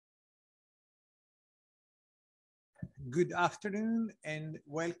Good afternoon and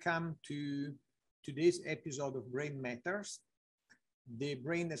welcome to today's episode of Brain Matters. The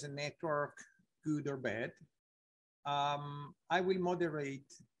brain as a network, good or bad. I will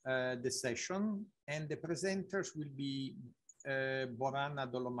moderate the session and the presenters will be Borana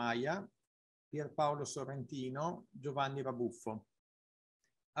Dollomaja, Pierpaolo Sorrentino, Giovanni Rabuffo.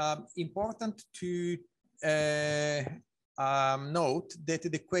 Important to note that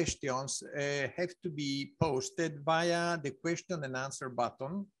the questions have to be posted via the question and answer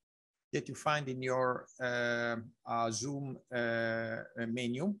button that you find in your Zoom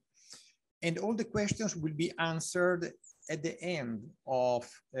menu. And all the questions will be answered at the end of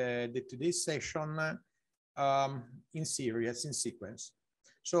today's session in series, in sequence.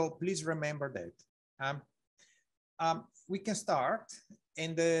 So please remember that. We can start.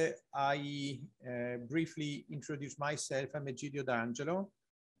 And I briefly introduce myself. I'm Egidio D'Angelo.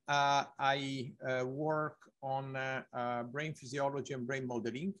 I work on brain physiology and brain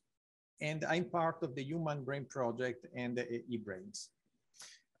modeling, and I'm part of the Human Brain Project and eBrains.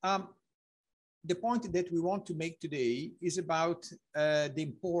 The point that we want to make today is about the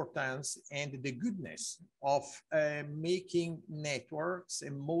importance and the goodness of making networks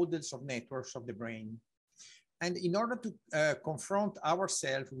and models of networks of the brain. And in order to confront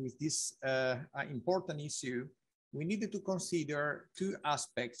ourselves with this important issue, we needed to consider two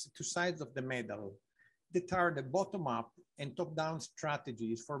aspects, two sides of the medal, that are the bottom-up and top-down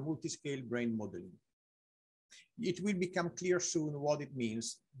strategies for multi-scale brain modeling. It will become clear soon what it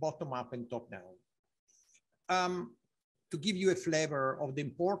means, bottom-up and top-down. To give you a flavor of the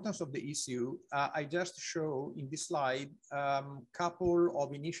importance of the issue, I just show in this slide a couple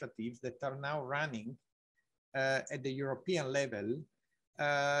of initiatives that are now running at the European level.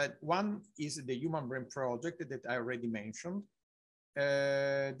 One is the Human Brain Project that I already mentioned.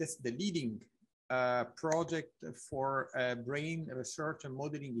 That's the leading project for brain research and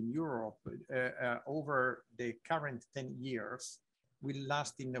modeling in Europe over the current 10 years, will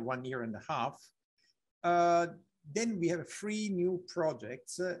last in 1.5 years. Then we have 3 new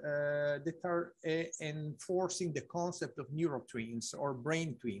projects that are enforcing the concept of neurotwins or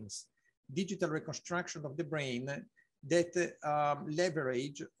brain twins, digital reconstruction of the brain that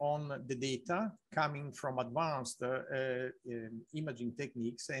leverage on the data coming from advanced imaging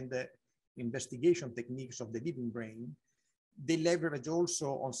techniques and investigation techniques of the living brain. They leverage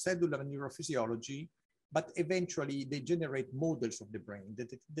also on cellular neurophysiology, but eventually they generate models of the brain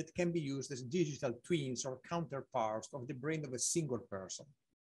that can be used as digital twins or counterparts of the brain of a single person.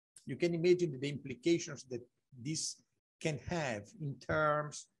 You can imagine the implications that this can have in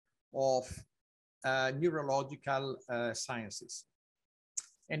terms of neurological sciences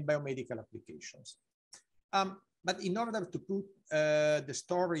and biomedical applications. But in order to put the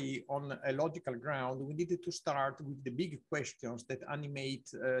story on a logical ground, we needed to start with the big questions that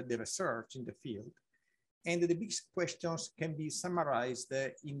animate the research in the field. And the big questions can be summarized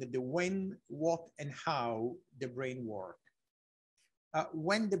in the when, what, and how the brain works.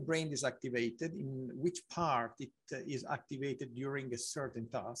 When the brain is activated, in which part it is activated during a certain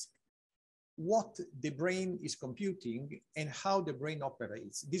task, what the brain is computing, and how the brain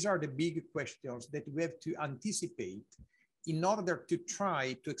operates. These are the big questions that we have to anticipate in order to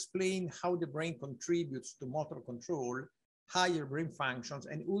try to explain how the brain contributes to motor control, higher brain functions,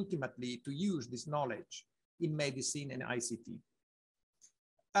 and ultimately to use this knowledge in medicine and ICT.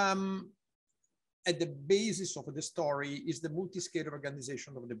 At the basis of the story is the multi-scale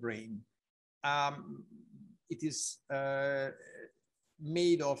organization of the brain. It is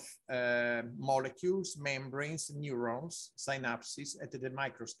made of molecules, membranes, neurons, synapses at the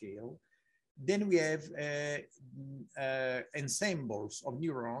microscale. Then we have ensembles of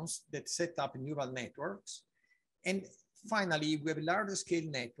neurons that set up neural networks. And finally, we have larger scale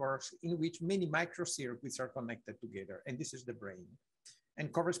networks in which many microcircuits are connected together. And this is the brain.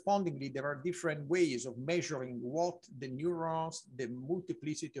 And correspondingly, there are different ways of measuring what the neurons, the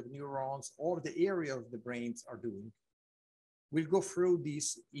multiplicity of neurons, or the area of the brains are doing. We'll go through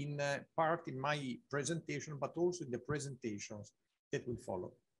this in part in my presentation, but also in the presentations that will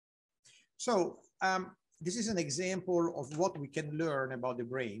follow. So this is an example of what we can learn about the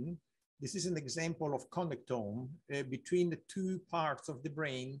brain. This is an example of connectome between the two parts of the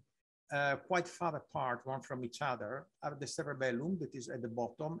brain, quite far apart one from each other, are the cerebellum that is at the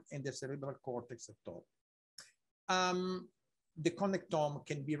bottom and the cerebral cortex at top. The connectome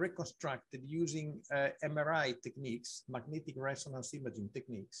can be reconstructed using MRI techniques, magnetic resonance imaging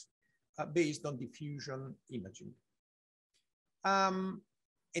techniques, based on diffusion imaging.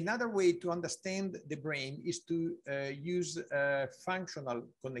 Another way to understand the brain is to use functional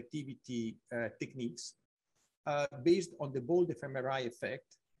connectivity techniques. based on the bold fMRI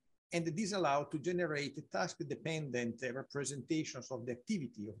effect, and this allowed to generate task-dependent representations of the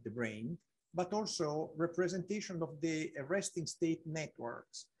activity of the brain, but also representation of the resting state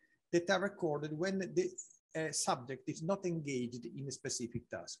networks that are recorded when the subject is not engaged in a specific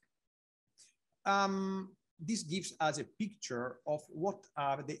task. This gives us a picture of what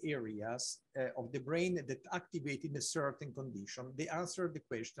are the areas of the brain that activate in a certain condition. They answer the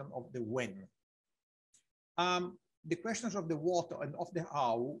question of the when. The questions of the what and of the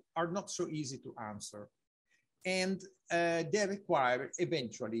how are not so easy to answer. And they require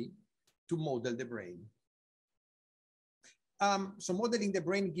eventually to model the brain. So modeling the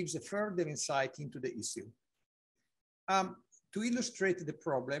brain gives a further insight into the issue. To illustrate the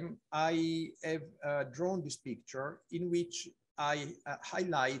problem, I have drawn this picture in which I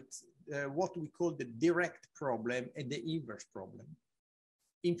highlight what we call the direct problem and the inverse problem.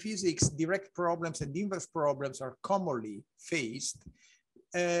 In physics, direct problems and inverse problems are commonly faced.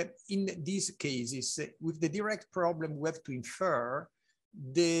 In these cases, with the direct problem, we have to infer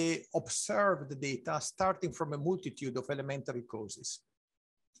the observed data starting from a multitude of elementary causes.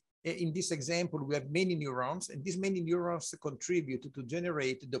 In this example, we have many neurons, and these many neurons contribute to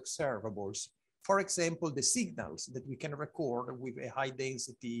generate the observables. For example, the signals that we can record with a high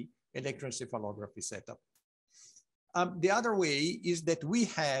density electroencephalography setup. The other way is that we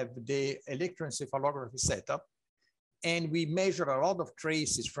have the electroencephalography setup, and we measure a lot of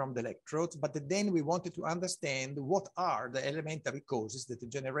traces from the electrodes, but then we wanted to understand what are the elementary causes that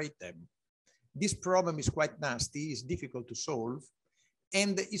generate them. This problem is quite nasty, it's difficult to solve,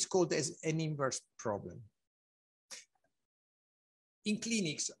 and it's called as an inverse problem. In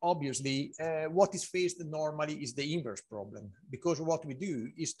clinics, obviously, what is faced normally is the inverse problem, because what we do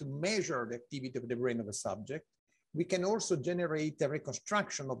is to measure the activity of the brain of a subject. We can also generate a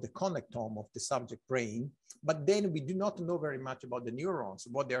reconstruction of the connectome of the subject brain, but then we do not know very much about the neurons,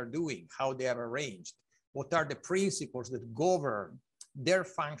 what they are doing, how they are arranged, what are the principles that govern their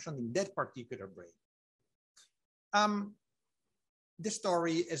function in that particular brain. The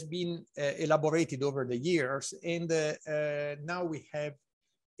story has been elaborated over the years, and now we have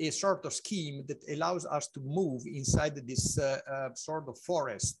a sort of scheme that allows us to move inside this sort of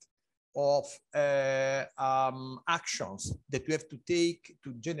forest of actions that we have to take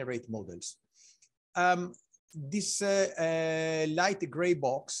to generate models. This light gray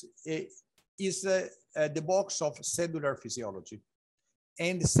box is the box of cellular physiology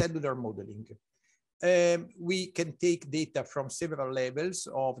and cellular modeling. We can take data from several levels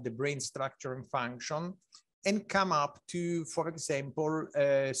of the brain structure and function and come up to, for example,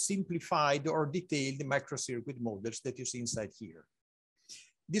 simplified or detailed microcircuit models that you see inside here.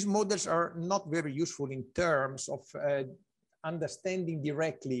 These models are not very useful in terms of understanding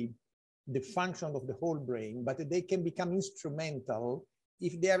directly the function of the whole brain, but they can become instrumental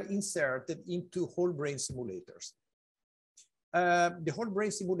if they are inserted into whole brain simulators. The whole brain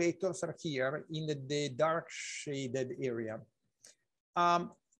simulators are here in the dark shaded area.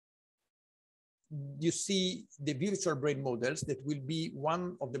 You see the virtual brain models that will be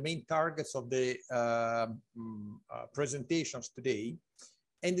one of the main targets of the presentations today.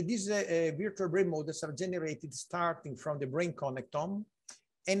 And these virtual brain models are generated starting from the brain connectome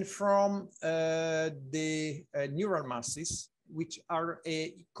and from the neural masses, which are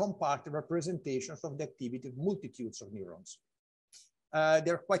compact representations of the activity of multitudes of neurons.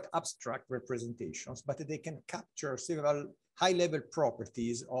 They're quite abstract representations, but they can capture several high-level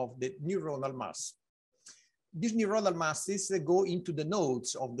properties of the neuronal mass. These neuronal masses go into the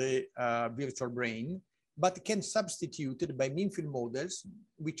nodes of the virtual brain, but can be substituted by mean field models,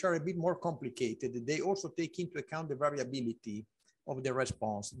 which are a bit more complicated. They also take into account the variability of the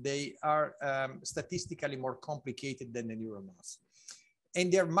response. They are statistically more complicated than the neural mass.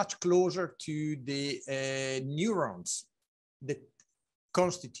 And they're much closer to the neurons that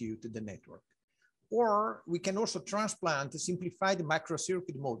constitute the network. Or we can also transplant simplified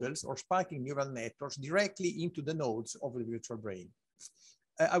microcircuit models or spiking neural networks directly into the nodes of the virtual brain.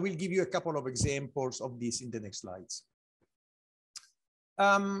 I will give you a couple of examples of this in the next slides.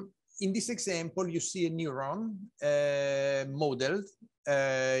 In this example, you see a neuron modeled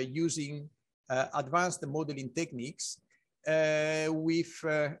using advanced modeling techniques with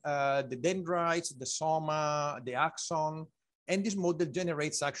the dendrites, the soma, the axon, and this model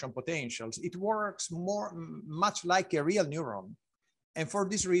generates action potentials. It works much like a real neuron. And for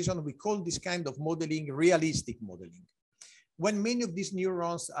this reason, we call this kind of modeling realistic modeling. When many of these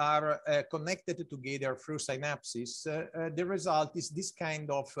neurons are connected together through synapses, the result is this kind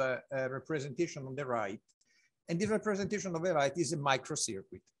of representation on the right. And this representation on the right is a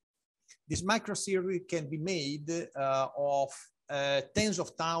microcircuit. This microcircuit can be made of tens of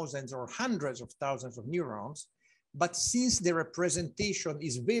thousands or hundreds of thousands of neurons, but since the representation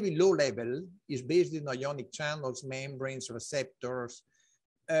is very low level, is based on ionic channels, membranes, receptors,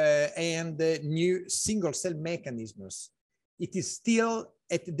 and new single cell mechanisms, it is still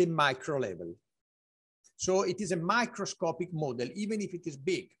at the micro level. So it is a microscopic model, even if it is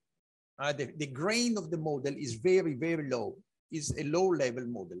big. The grain of the model is very, very low, is a low level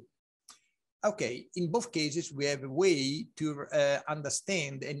model. Okay, in both cases, we have a way to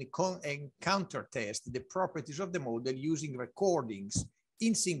understand and counter test the properties of the model using recordings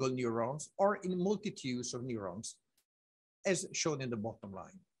in single neurons or in multitudes of neurons, as shown in the bottom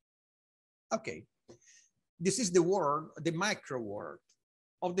line. Okay, this is the world, the micro world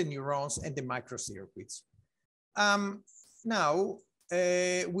of the neurons and the microcircuits. Now,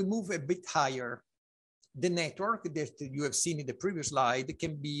 we move a bit higher. The network that you have seen in the previous slide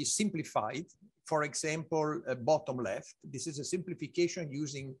can be simplified. For example, bottom left, this is a simplification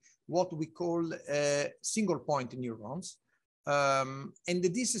using what we call single point neurons. And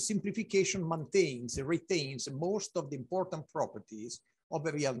this simplification retains most of the important properties of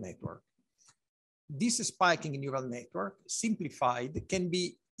a real network. This spiking neural network, simplified, can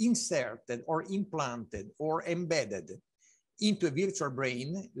be inserted or implanted or embedded into a virtual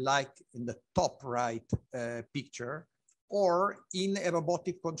brain, like in the top right picture, or in a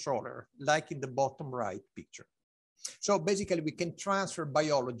robotic controller, like in the bottom right picture. So basically, we can transfer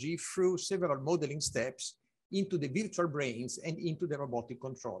biology through several modeling steps into the virtual brains and into the robotic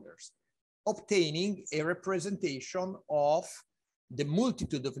controllers, obtaining a representation of the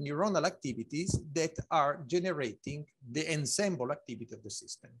multitude of neuronal activities that are generating the ensemble activity of the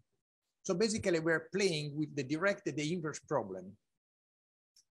system. So basically, we're playing with the direct and the inverse problem.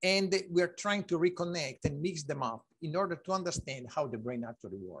 And we're trying to reconnect and mix them up in order to understand how the brain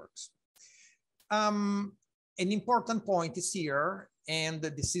actually works. An important point is here, and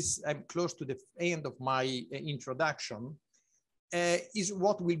this is, I'm close to the end of my introduction, is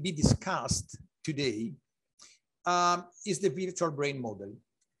what will be discussed today, is the virtual brain model.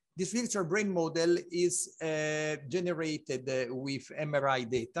 This virtual brain model is generated with MRI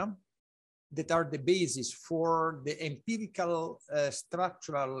data that are the basis for the empirical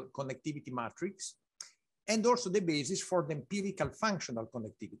structural connectivity matrix, and also the basis for the empirical functional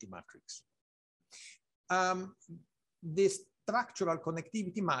connectivity matrix. The structural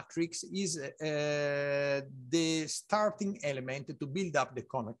connectivity matrix is the starting element to build up the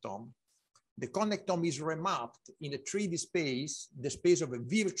connectome. The connectome is remapped in a 3D space, the space of a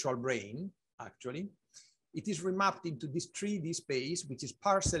virtual brain, actually. It is remapped into this 3D space, which is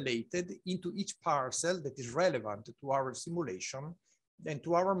parcellated into each parcel that is relevant to our simulation. And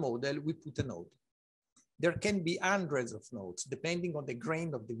to our model, we put a node. There can be hundreds of nodes, depending on the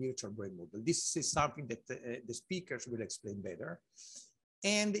grain of the virtual brain model. This is something that the speakers will explain better.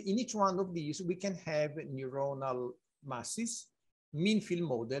 And in each one of these, we can have neuronal masses, mean field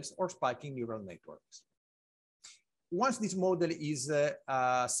models, or spiking neural networks. Once this model is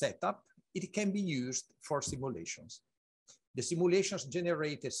set up, it can be used for simulations. The simulations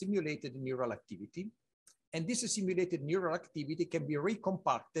generate a simulated neural activity, and this simulated neural activity can be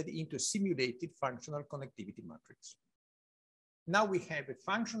recompacted into a simulated functional connectivity matrix. Now we have a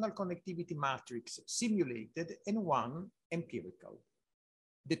functional connectivity matrix simulated and one empirical.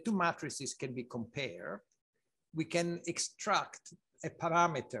 The two matrices can be compared. We can extract a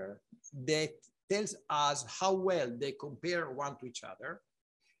parameter that tells us how well they compare one to each other.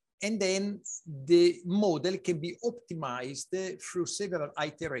 And then the model can be optimized through several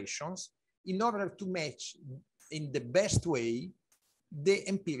iterations in order to match in the best way the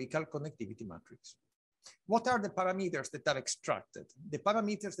empirical connectivity matrix. What are the parameters that are extracted? The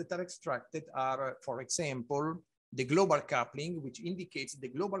parameters that are extracted are, for example, the global coupling, which indicates the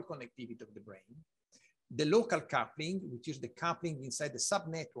global connectivity of the brain, the local coupling, which is the coupling inside the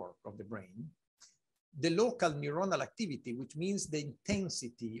subnetwork of the brain, the local neuronal activity, which means the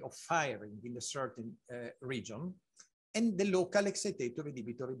intensity of firing in a certain region, and the local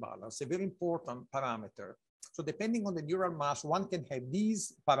excitator-inhibitory balance, a very important parameter. So depending on the neural mass, one can have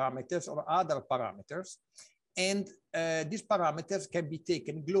these parameters or other parameters, and these parameters can be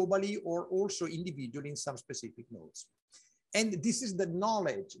taken globally or also individually in some specific nodes. And this is the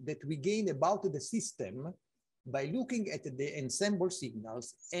knowledge that we gain about the system by looking at the ensemble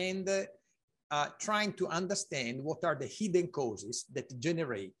signals and trying to understand what are the hidden causes that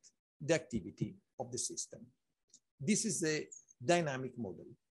generate the activity of the system. This is a dynamic model.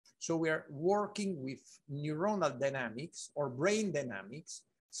 So we are working with neuronal dynamics or brain dynamics,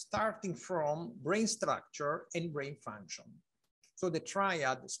 starting from brain structure and brain function. So the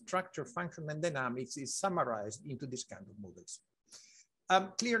triad, structure, function, and dynamics, is summarized into this kind of models.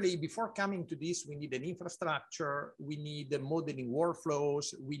 Clearly, before coming to this, we need an infrastructure, we need modeling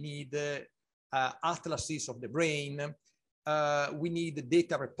workflows, we need atlases of the brain, we need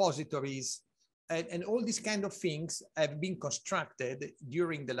data repositories, and all these kind of things have been constructed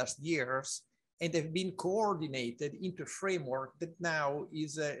during the last years and have been coordinated into a framework that now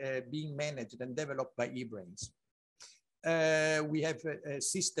is being managed and developed by eBrains. We have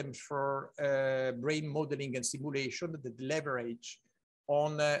systems for brain modeling and simulation that leverage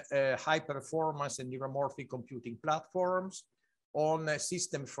on high performance and neuromorphic computing platforms, on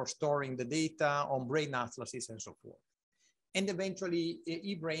systems for storing the data, on brain atlases, and so forth. And eventually,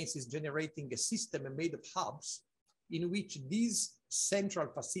 eBrains is generating a system made of hubs in which these central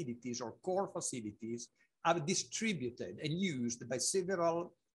facilities or core facilities are distributed and used by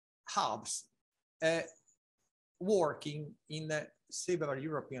several hubs working in several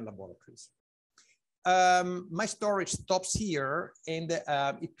European laboratories. My story stops here, and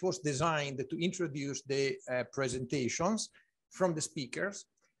it was designed to introduce the presentations from the speakers.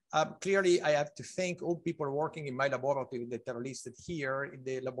 Clearly, I have to thank all people working in my laboratory that are listed here in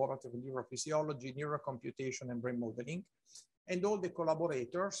the Laboratory of Neurophysiology, Neurocomputation, and Brain Modeling, and all the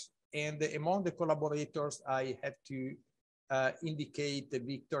collaborators. And among the collaborators, I have to indicate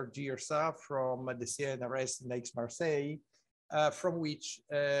Victor Girsa from the CNRS in Aix-Marseille, from which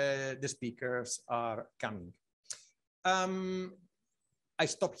the speakers are coming. I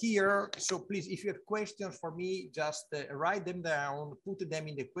stop here, so please, if you have questions for me, just write them down, put them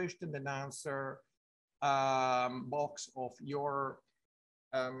in the question and answer box of your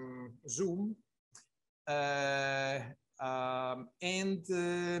Zoom.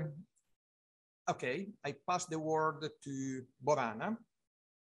 Okay, I pass the word to Borana.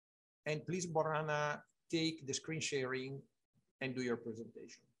 And please, Borana, take the screen sharing and do your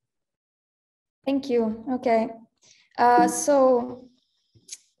presentation. Thank you. Okay.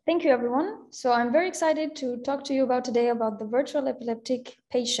 Thank you, everyone. So I'm very excited to talk to you about today about the virtual epileptic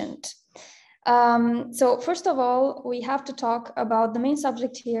patient. So first of all, we have to talk about the main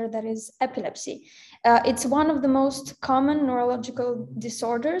subject here, that is epilepsy. It's one of the most common neurological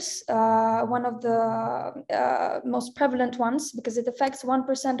disorders, one of the most prevalent ones, because it affects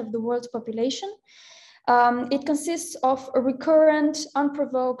 1% of the world's population. It consists of recurrent,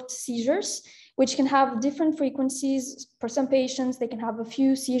 unprovoked seizures, which can have different frequencies. For some patients, they can have a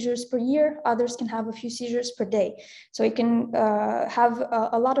few seizures per year, others can have a few seizures per day. So it can have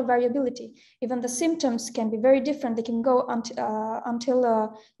a lot of variability. Even the symptoms can be very different. They can go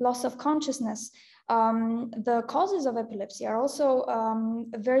until loss of consciousness. The causes of epilepsy are also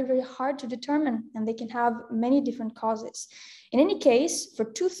very, very hard to determine, and they can have many different causes. In any case, for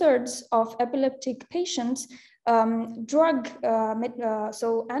 2/3 of epileptic patients,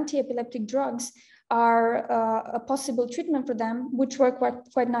 so anti-epileptic drugs are a possible treatment for them, which work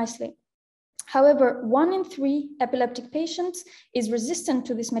quite nicely. However, 1 in 3 epileptic patients is resistant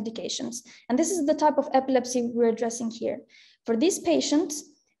to these medications. And this is the type of epilepsy we're addressing here. For these patients,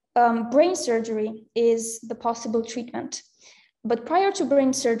 brain surgery is the possible treatment. But prior to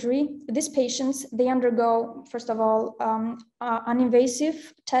brain surgery, these patients, they undergo, first of all, non-invasive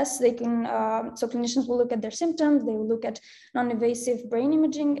tests. They can, so clinicians will look at their symptoms, they will look at non-invasive brain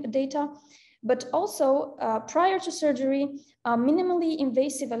imaging data, but also prior to surgery, minimally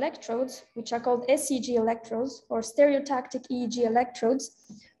invasive electrodes, which are called SEEG electrodes or stereotactic EEG electrodes,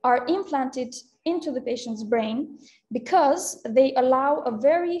 are implanted into the patient's brain because they allow a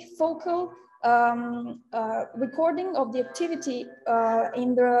very focal recording of the activity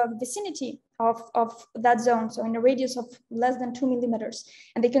in the vicinity of that zone, so in a radius of less than 2 millimeters,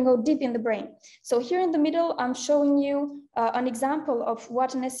 and they can go deep in the brain. So here in the middle, I'm showing you an example of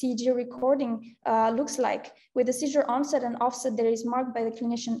what an SEEG recording looks like. With the seizure onset and offset that is marked by the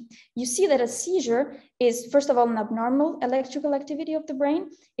clinician, you see that a seizure is, first of all, an abnormal electrical activity of the brain.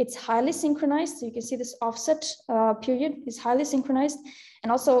 It's highly synchronized, so you can see this offset period is highly synchronized,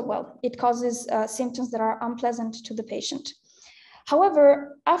 and also, well, it causes symptoms that are unpleasant to the patient.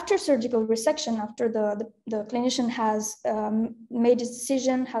 However, after surgical resection, after the clinician has made his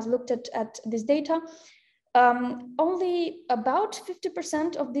decision, has looked at this data, only about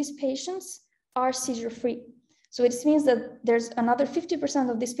 50% of these patients are seizure-free. So it means that there's another 50%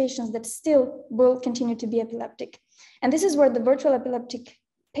 of these patients that still will continue to be epileptic. And this is where the virtual epileptic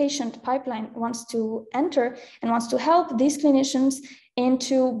patient pipeline wants to enter and wants to help these clinicians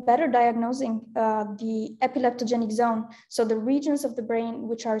into better diagnosing the epileptogenic zone, so the regions of the brain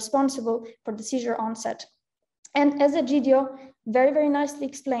which are responsible for the seizure onset. And as Egidio very, very nicely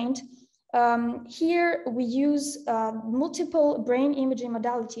explained, Here we use multiple brain imaging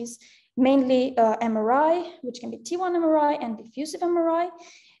modalities, mainly MRI, which can be T1 MRI and diffusive MRI,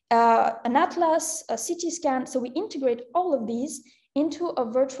 an atlas, a CT scan. So we integrate all of these into a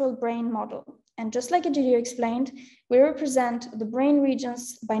virtual brain model. And just like Egidio explained, we represent the brain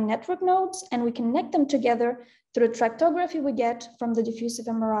regions by network nodes, and we connect them together through the tractography we get from the diffusive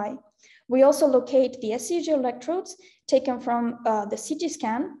MRI. We also locate the SEEG electrodes taken from the CT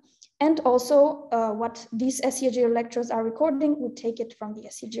scan, and also what these SEEG electrodes are recording, we take it from the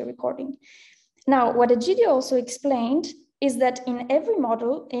SEEG recording. Now, what Egidio also explained is that in every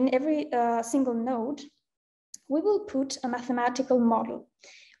model, in every single node, we will put a mathematical model,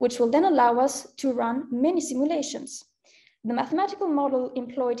 which will then allow us to run many simulations. The mathematical model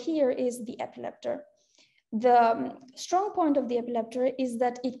employed here is the epileptor. The strong point of the epileptor is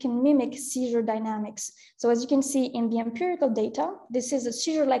that it can mimic seizure dynamics. So as you can see in the empirical data, this is a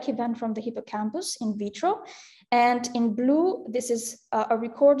seizure-like event from the hippocampus in vitro. And in blue, this is a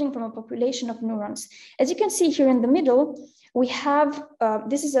recording from a population of neurons. As you can see here in the middle, we have,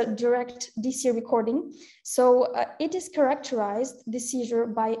 this is a direct DC recording. So it is characterized, the seizure,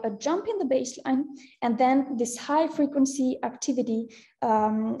 by a jump in the baseline and then this high frequency activity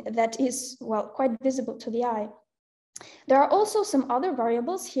that is, well, quite visible to the eye. There are also some other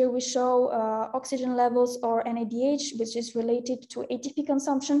variables. Here we show oxygen levels or NADH, which is related to ATP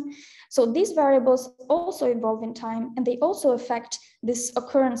consumption. So these variables also evolve in time, and they also affect this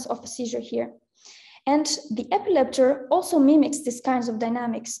occurrence of a seizure here. And the epileptor also mimics these kinds of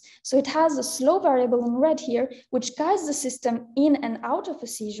dynamics. So it has a slow variable in red here, which guides the system in and out of a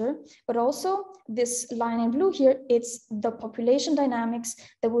seizure, but also this line in blue here, it's the population dynamics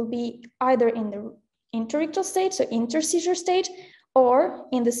that will be either in the interictal state, so interseizure state, or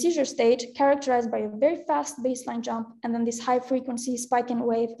in the seizure state characterized by a very fast baseline jump and then this high frequency spike and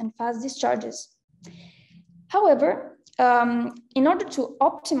wave and fast discharges. However, in order to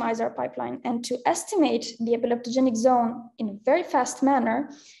optimize our pipeline and to estimate the epileptogenic zone in a very fast manner,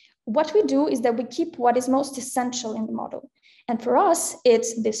 what we do is that we keep what is most essential in the model. And for us,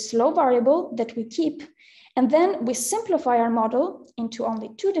 it's this slow variable that we keep. And then we simplify our model into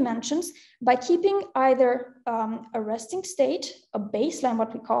only 2 dimensions by keeping either a resting state, a baseline,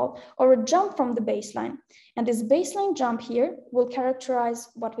 what we call, or a jump from the baseline. And this baseline jump here will characterize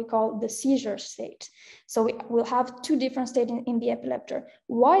what we call the seizure state. So we'll have 2 different states in the epileptor.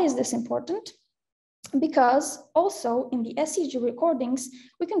 Why is this important? Because also in the SEEG recordings,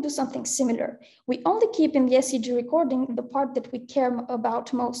 we can do something similar. We only keep in the SEEG recording the part that we care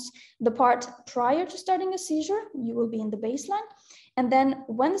about most, the part prior to starting a seizure, you will be in the baseline. And then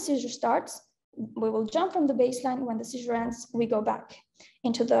when the seizure starts, we will jump from the baseline. When the seizure ends, we go back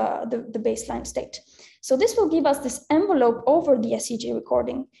into the baseline state. So this will give us this envelope over the SEEG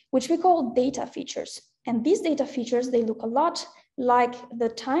recording, which we call data features. And these data features, they look a lot like the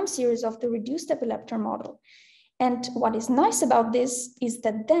time series of the reduced epileptor model. And what is nice about this is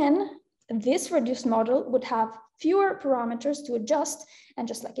that then this reduced model would have fewer parameters to adjust. And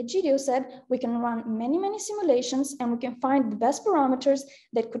just like Egidio said, we can run many, many simulations and we can find the best parameters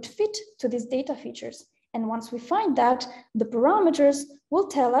that could fit to these data features. And once we find that, the parameters will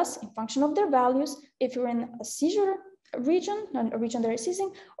tell us, in function of their values, if you're in a seizure region, a region that is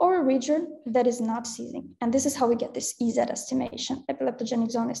seizing, or a region that is not seizing. And this is how we get this EZ estimation, epileptogenic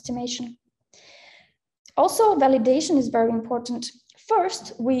zone estimation. Also, validation is very important.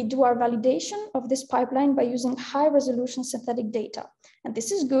 First, we do our validation of this pipeline by using high-resolution synthetic data. And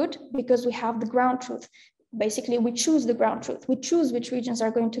this is good because we have the ground truth. Basically, we choose the ground truth. We choose which regions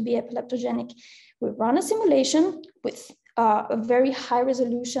are going to be epileptogenic. We run a simulation with a very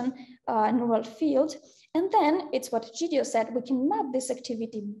high-resolution neural field. And then it's what Egidio said, we can map this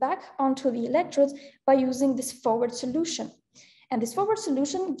activity back onto the electrodes by using this forward solution. And this forward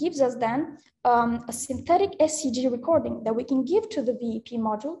solution gives us then a synthetic SEEG recording that we can give to the VEP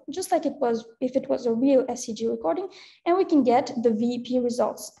module, just like it was if it was a real SEEG recording, and we can get the VEP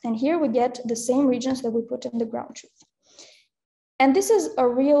results. And here we get the same regions that we put in the ground truth. And this is a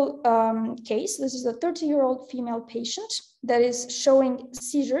real case. This is a 30-year-old female patient that is showing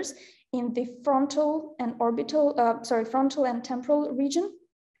seizures in the frontal and frontal and temporal region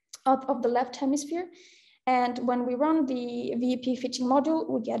of the left hemisphere. And when we run the VEP fitting module,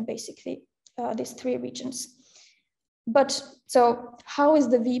 we get basically these 3 regions. But so how is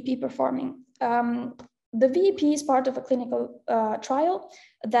the VEP performing? The VEP is part of a clinical trial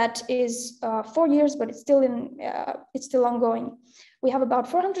that is 4 years, but it's still ongoing. We have about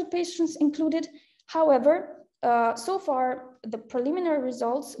 400 patients included. However, so far, the preliminary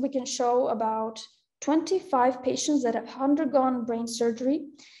results, we can show about 25 patients that have undergone brain surgery.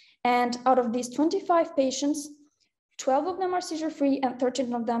 And out of these 25 patients, 12 of them are seizure-free and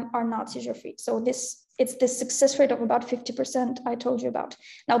 13 of them are not seizure-free. So it's this success rate of about 50% I told you about.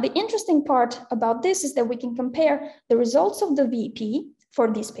 Now, the interesting part about this is that we can compare the results of the VEP for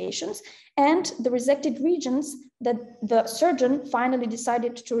these patients and the resected regions that the surgeon finally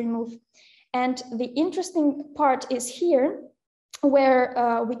decided to remove. And the interesting part is here,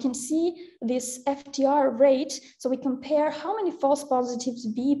 where we can see this FTR rate. So we compare how many false positives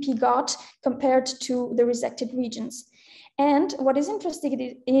VEP got compared to the resected regions. And what is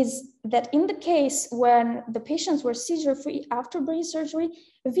interesting is that in the case when the patients were seizure-free after brain surgery,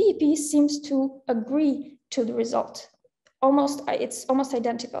 VEP seems to agree to the result. It's almost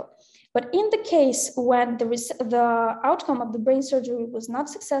identical. But in the case when the outcome of the brain surgery was not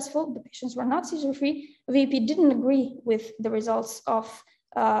successful, the patients were not seizure-free, VEP didn't agree with the results of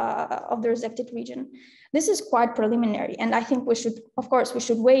the resected region. This is quite preliminary, and I think we should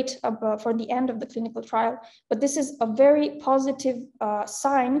wait for the end of the clinical trial, but this is a very positive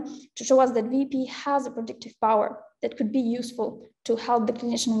sign to show us that VEP has a predictive power that could be useful to help the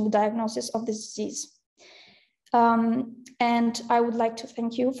clinician in the diagnosis of this disease. And I would like to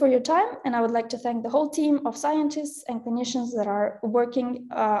thank you for your time, and I would like to thank the whole team of scientists and clinicians that are working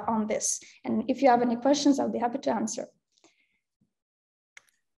on this. And if you have any questions, I'll be happy to answer.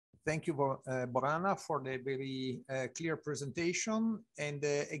 Thank you, Borana, for the very clear presentation. And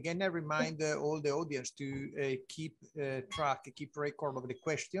again, I remind all the audience to keep record of the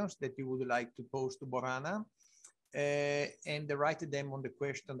questions that you would like to pose to Borana, and write them on the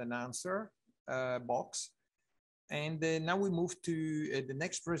question and answer box. And now we move to the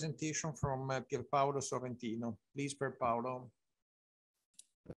next presentation from Pierpaolo Sorrentino. Please, Pierpaolo.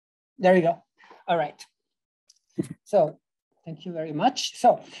 There you go. All right. So thank you very much.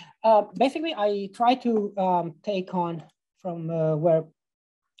 So basically, I try to take on from where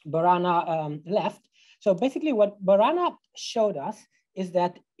Borana left. So basically what Borana showed us is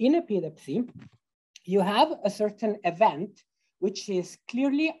that in epilepsy, you have a certain event which is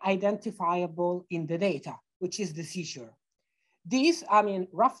clearly identifiable in the data, which is the seizure. This, I mean,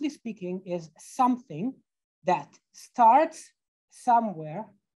 roughly speaking, is something that starts somewhere,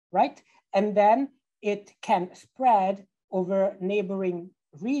 right? And then it can spread over neighboring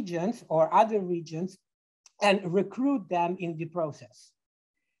regions or other regions and recruit them in the process.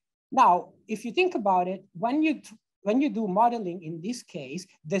 Now, if you think about it, when you do modeling in this case,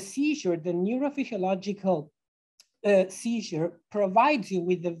 the seizure, the neurophysiological seizure provides you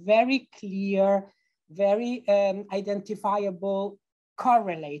with a very clear, very identifiable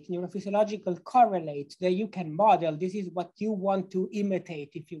correlate, neurophysiological correlate that you can model. This is what you want to imitate,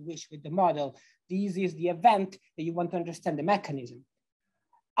 if you wish, with the model. This is the event that you want to understand the mechanism.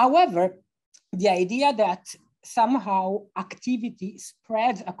 However, the idea that somehow activity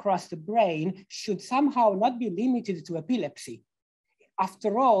spreads across the brain should somehow not be limited to epilepsy.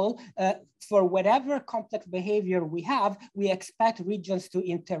 After all, for whatever complex behavior we have, we expect regions to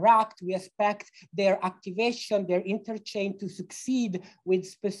interact. We expect their activation, their interchange to succeed with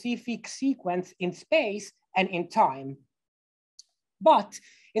specific sequence in space and in time. But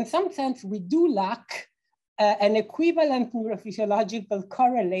in some sense, we do lack an equivalent neurophysiological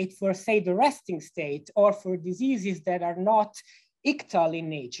correlate for, say, the resting state or for diseases that are not ictal in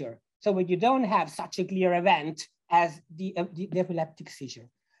nature. So when you don't have such a clear event as the epileptic seizure.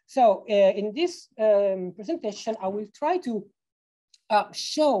 So in this presentation, I will try to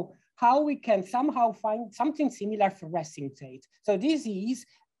show how we can somehow find something similar for resting state. So this is,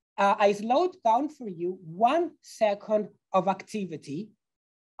 I slowed down for you 1 second of activity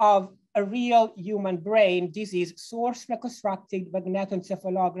of a real human brain. This is source reconstructed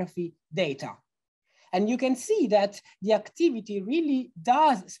magnetoencephalography data. And you can see that the activity really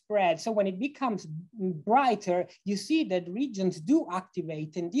does spread. So when it becomes brighter, you see that regions do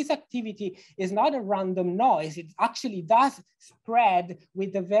activate. And this activity is not a random noise. It actually does spread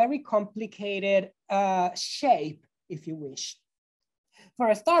with a very complicated shape, if you wish. For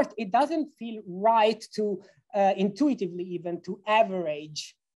a start, it doesn't feel right to intuitively even to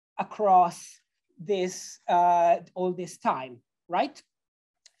average across this all this time, right?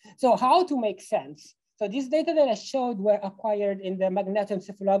 So how to make sense? So these data that I showed were acquired in the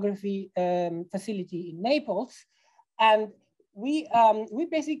magnetoencephalography facility in Naples. And we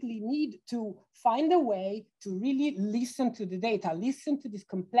basically need to find a way to really listen to the data, listen to this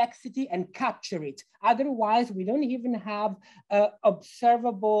complexity and capture it. Otherwise, we don't even have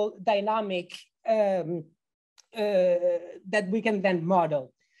observable dynamic that we can then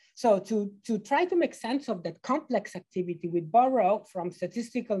model. So to try to make sense of that complex activity, we borrow from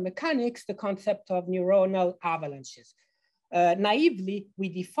statistical mechanics the concept of neuronal avalanches. naively, we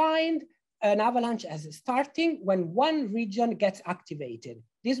defined an avalanche as starting when one region gets activated.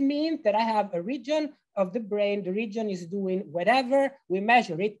 This means that I have a region of the brain, the region is doing whatever, we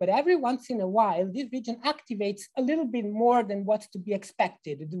measure it, but every once in a while, this region activates a little bit more than what's to be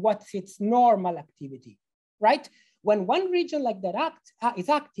expected, what's its normal activity, right? When one region like that is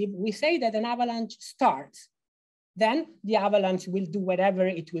active, we say that an avalanche starts. Then the avalanche will do whatever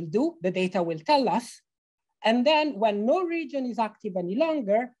it will do, the data will tell us. And then when no region is active any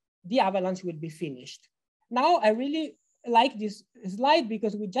longer, the avalanche will be finished. Now, I really like this slide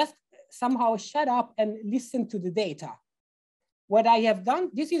because we just somehow shut up and listen to the data. What I have done,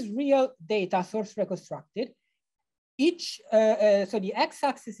 this is real data, source reconstructed. So the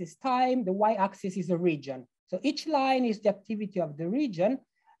x-axis is time, the y-axis is a region. So each line is the activity of the region,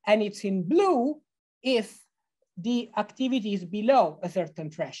 and it's in blue if the activity is below a certain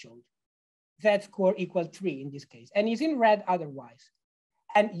threshold. Z-score equal 3 in this case, and is in red otherwise.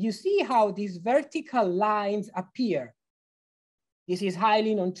 And you see how these vertical lines appear. This is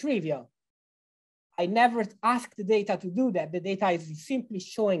highly non-trivial. I never asked the data to do that. The data is simply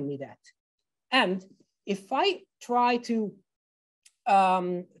showing me that. And if I try to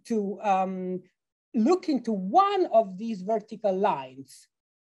look into one of these vertical lines,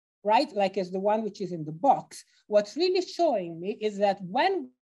 right, like as the one which is in the box, what's really showing me is that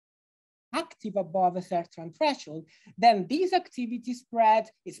when active above a certain threshold, then these activities spread,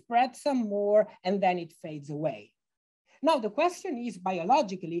 it spreads some more, and then it fades away. Now, the question is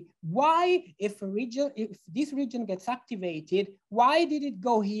biologically, why, if this region gets activated, why did it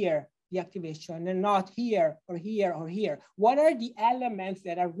go here, the activation, and not here, or here, or here? What are the elements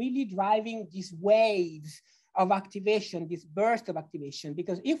that are really driving these waves of activation, this burst of activation?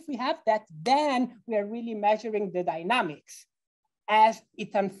 Because if we have that, then we are really measuring the dynamics as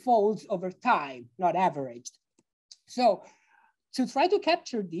it unfolds over time, not averaged. So to try to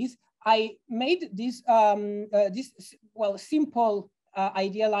capture this, I made this, simple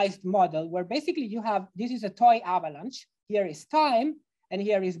idealized model where basically you have, this is a toy avalanche, here is time, and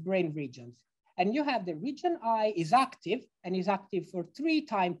here is brain regions. And you have the region I is active, and is active for 3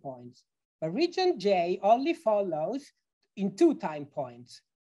 time points. But region J only follows in 2 time points.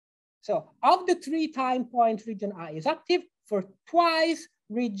 So of the 3 time points, region I is active, for twice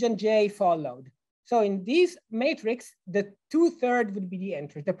region J followed. So in this matrix, the 2/3 would be the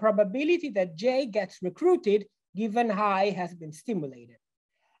entry, the probability that J gets recruited given I has been stimulated.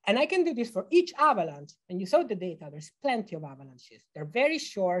 And I can do this for each avalanche. And you saw the data, there's plenty of avalanches. They're very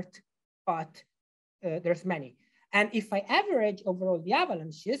short, but there's many. And if I average over all the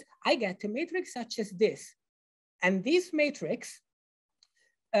avalanches, I get a matrix such as this. And this matrix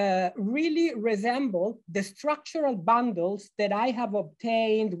really resemble the structural bundles that I have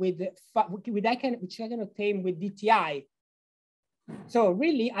obtained which I can obtain with DTI. So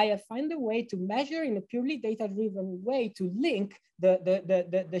really, I have found a way to measure in a purely data-driven way to link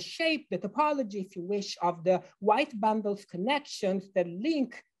the shape, the topology, if you wish, of the white bundles connections that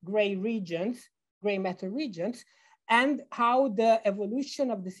link gray regions, gray matter regions, and how the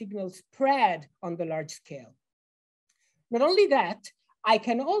evolution of the signal spread on the large scale. Not only that, I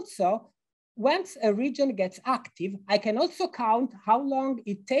can also, once a region gets active, I can also count how long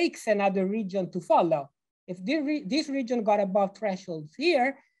it takes another region to follow. If this region got above thresholds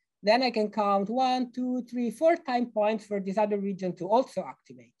here, then I can count 1, 2, 3, 4 time points for this other region to also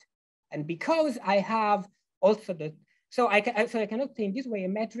activate. And because I have also so I can obtain this way a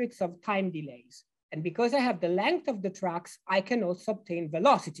matrix of time delays. And because I have the length of the tracks, I can also obtain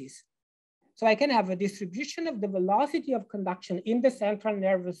velocities. So I can have a distribution of the velocity of conduction in the central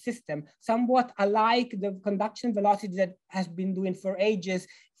nervous system, somewhat alike the conduction velocity that has been doing for ages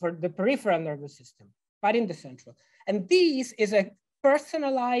for the peripheral nervous system, but in the central. And this is a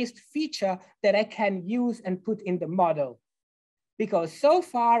personalized feature that I can use and put in the model. Because so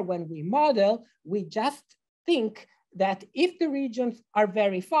far when we model, we just think that if the regions are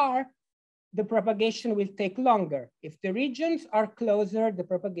very far, the propagation will take longer. If the regions are closer, the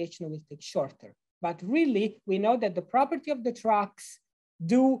propagation will take shorter. But really, we know that the property of the tracks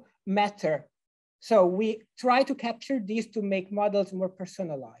do matter. So we try to capture these to make models more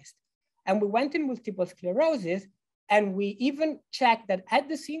personalized. And we went in multiple sclerosis, and we even checked that at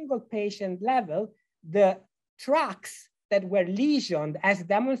the single patient level, the tracks that were lesioned as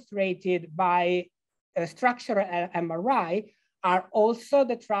demonstrated by a structural MRI are also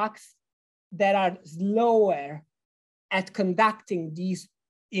the tracks that are slower at conducting these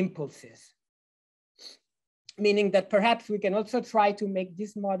impulses. Meaning that perhaps we can also try to make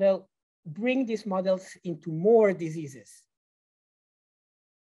this model, bring these models into more diseases.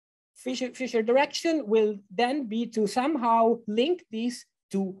 future direction will then be to somehow link this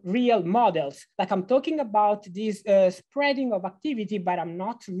to real models. Like I'm talking about this spreading of activity, but I'm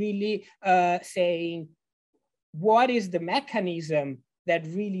not really saying what is the mechanism that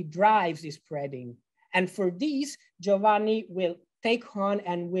really drives this spreading. And for this, Giovanni will take on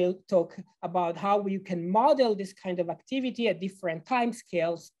and will talk about how we can model this kind of activity at different time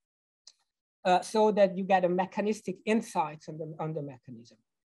scales so that you get a mechanistic insights on the mechanism.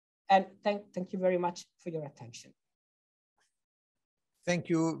 And thank you very much for your attention. Thank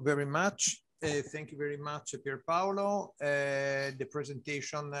you very much. Thank you very much, Pierpaolo. The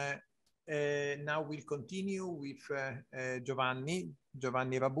presentation now will continue with Giovanni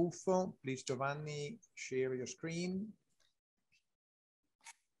Rabuffo. Please, Giovanni, share your screen.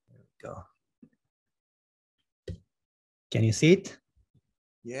 There we go. Can you see it?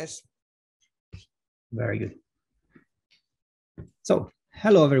 Yes. Very good. So,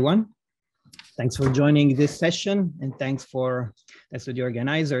 hello, everyone. Thanks for joining this session, and thanks to the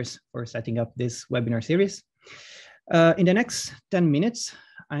organizers for setting up this webinar series. In the next 10 minutes,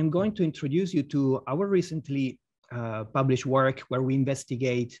 I'm going to introduce you to our recently published work where we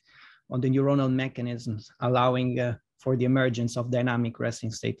investigate on the neuronal mechanisms allowing for the emergence of dynamic resting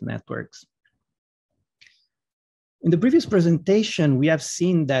state networks. In the previous presentation, we have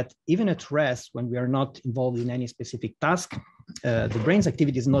seen that even at rest, when we are not involved in any specific task, the brain's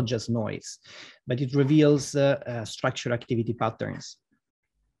activity is not just noise, but it reveals structural activity patterns.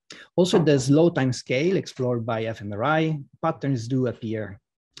 Also, the slow time scale explored by fMRI, patterns do appear.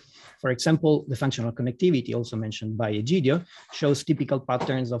 For example, the functional connectivity, also mentioned by Egidio, shows typical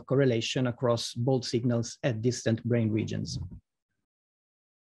patterns of correlation across both signals at distant brain regions.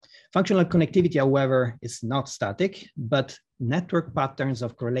 Functional connectivity, however, is not static, but network patterns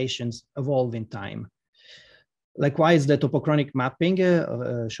of correlations evolve in time. Likewise, the topochronic mapping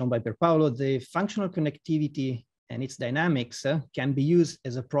shown by Pierpaolo, the functional connectivity and its dynamics can be used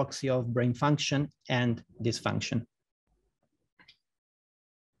as a proxy of brain function and dysfunction.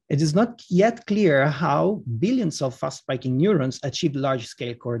 It is not yet clear how billions of fast-spiking neurons achieve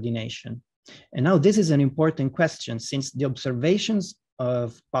large-scale coordination. And now this is an important question, since the observations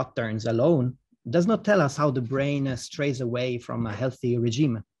of patterns alone does not tell us how the brain strays away from a healthy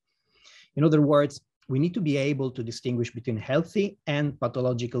regime. In other words, we need to be able to distinguish between healthy and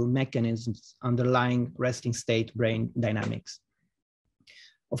pathological mechanisms underlying resting state brain dynamics.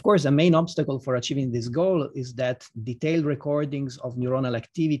 Of course, a main obstacle for achieving this goal is that detailed recordings of neuronal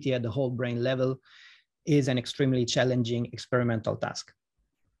activity at the whole brain level is an extremely challenging experimental task.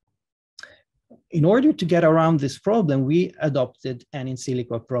 In order to get around this problem, we adopted an in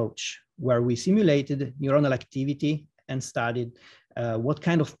silico approach where we simulated neuronal activity and studied what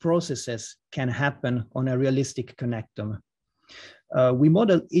kind of processes can happen on a realistic connectome. We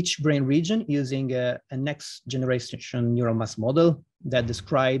modeled each brain region using a next generation neural mass model that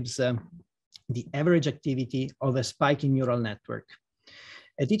describes the average activity of a spiking neural network.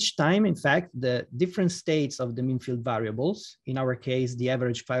 At each time, in fact, the different states of the mean field variables, in our case, the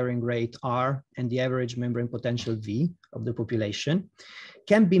average firing rate R and the average membrane potential V of the population,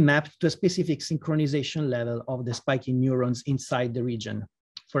 can be mapped to a specific synchronization level of the spiking neurons inside the region.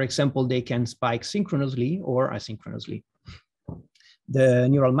 For example, they can spike synchronously or asynchronously. The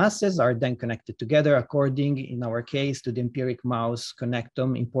neural masses are then connected together according, in our case, to the empiric mouse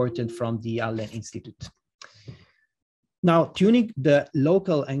connectome imported from the Allen Institute. Now, tuning the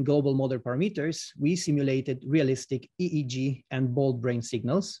local and global model parameters, we simulated realistic EEG and bold brain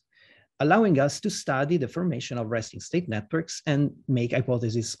signals, allowing us to study the formation of resting state networks and make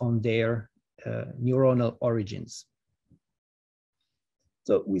hypotheses on their neuronal origins.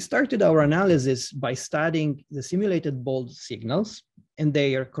 So we started our analysis by studying the simulated bold signals and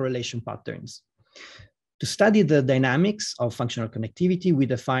their correlation patterns. To study the dynamics of functional connectivity, we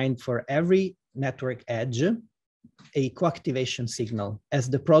defined for every network edge a coactivation signal as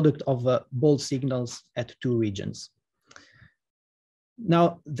the product of bold signals at two regions.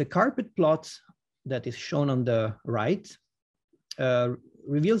 Now, the carpet plot that is shown on the right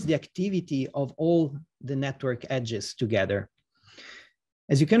reveals the activity of all the network edges together.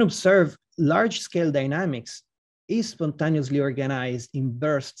 As you can observe, large-scale dynamics is spontaneously organized in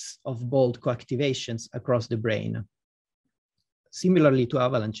bursts of bold coactivations across the brain, similarly to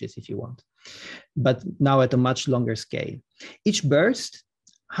avalanches, if you want, but now at a much longer scale. Each burst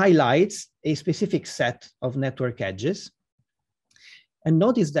highlights a specific set of network edges. And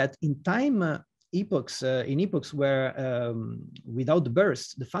notice that in time epochs, where without the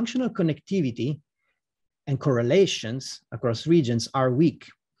bursts, the functional connectivity and correlations across regions are weak.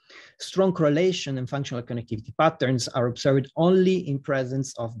 Strong correlation and functional connectivity patterns are observed only in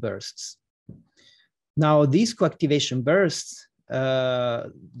presence of bursts. Now, these coactivation bursts,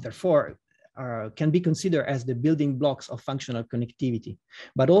 therefore, can be considered as the building blocks of functional connectivity,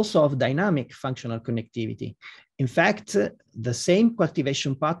 but also of dynamic functional connectivity. In fact, the same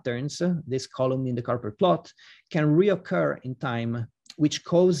coactivation patterns, this column in the Carper plot, can reoccur in time, which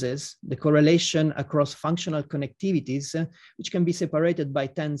causes the correlation across functional connectivities, which can be separated by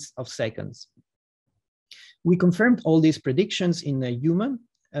tens of seconds. We confirmed all these predictions in human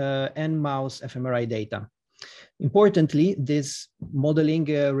and mouse fMRI data. Importantly, these modeling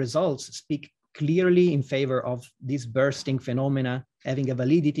results speak clearly in favor of these bursting phenomena having a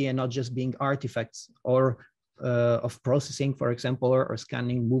validity and not just being artifacts or of processing, for example, or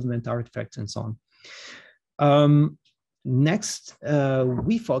scanning movement artifacts and so on. Next,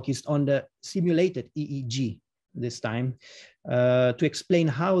 we focused on the simulated EEG this time to explain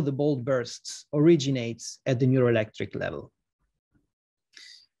how the bold bursts originates at the neuroelectric level.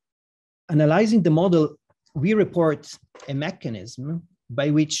 Analyzing the model, we report a mechanism by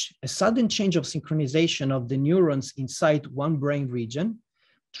which a sudden change of synchronization of the neurons inside one brain region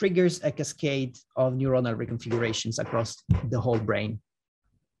triggers a cascade of neuronal reconfigurations across the whole brain.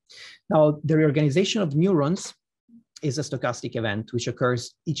 Now, the reorganization of neurons is a stochastic event which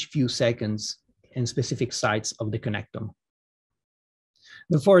occurs each few seconds in specific sites of the connectome.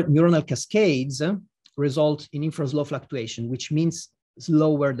 Therefore, neuronal cascades result in infraslow fluctuation, which means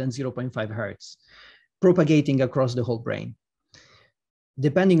slower than 0.5 hertz, propagating across the whole brain.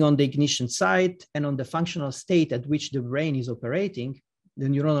 Depending on the ignition site and on the functional state at which the brain is operating, the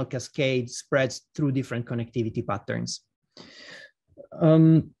neuronal cascade spreads through different connectivity patterns.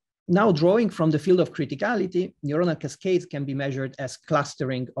 Now, drawing from the field of criticality, neuronal cascades can be measured as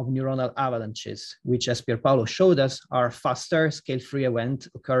clustering of neuronal avalanches, which, as Pierpaolo showed us, are faster, scale-free events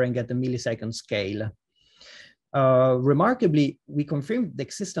occurring at the millisecond scale. Remarkably, we confirmed the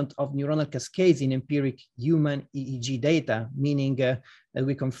existence of neuronal cascades in empiric human EEG data, meaning that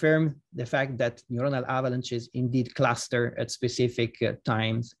we confirm the fact that neuronal avalanches indeed cluster at specific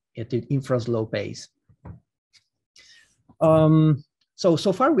times at an infraslow pace.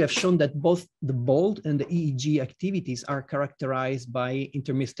 So far we have shown that both the bold and the EEG activities are characterized by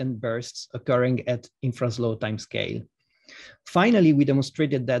intermittent bursts occurring at infraslow time scale. Finally, we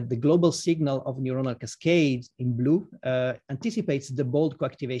demonstrated that the global signal of neuronal cascades in blue anticipates the bold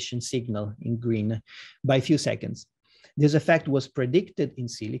coactivation signal in green by a few seconds. This effect was predicted in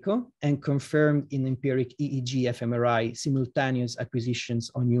silico and confirmed in empiric EEG fMRI simultaneous acquisitions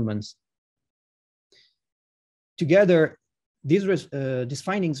on humans. Together, these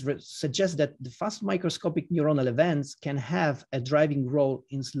findings suggest that the fast microscopic neuronal events can have a driving role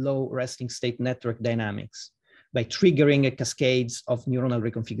in slow resting state network dynamics by triggering cascades of neuronal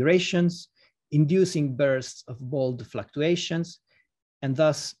reconfigurations, inducing bursts of bold fluctuations, and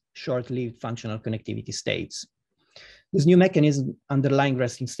thus short-lived functional connectivity states. This new mechanism underlying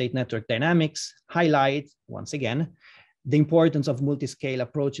resting state network dynamics highlight, once again, the importance of multi-scale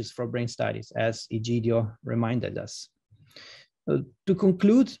approaches for brain studies, as Egidio reminded us. To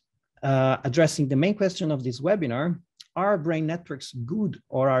conclude, addressing the main question of this webinar, are brain networks good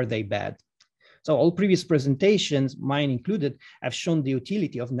or are they bad? So all previous presentations, mine included, have shown the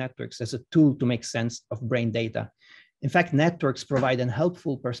utility of networks as a tool to make sense of brain data. In fact, networks provide a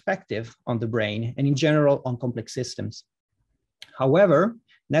helpful perspective on the brain and in general on complex systems. However,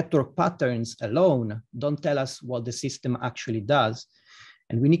 network patterns alone don't tell us what the system actually does,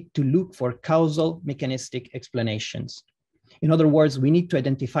 and we need to look for causal mechanistic explanations. In other words, we need to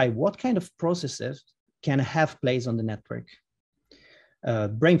identify what kind of processes can have place on the network.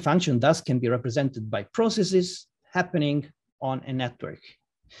 Brain function thus can be represented by processes happening on a network.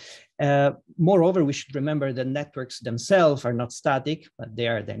 Moreover, we should remember that networks themselves are not static, but they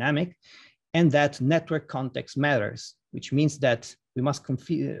are dynamic, and that network context matters, which means that we must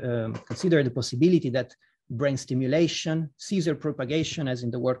consider the possibility that brain stimulation, seizure propagation, as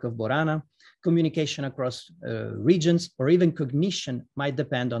in the work of Borana, communication across regions, or even cognition might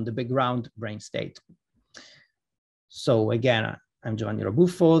depend on the background brain state. So again, I'm Giovanni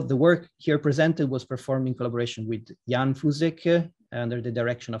Robuffo. The work here presented was performed in collaboration with Jan Fusek under the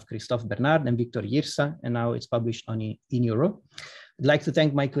direction of Christophe Bernard and Victor Yirsa, and now it's published in Neuro. I'd like to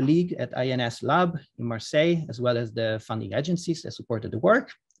thank my colleague at INS Lab in Marseille, as well as the funding agencies that supported the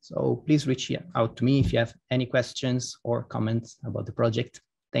work. So please reach out to me if you have any questions or comments about the project.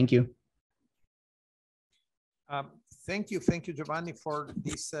 Thank you. Thank you, Giovanni, for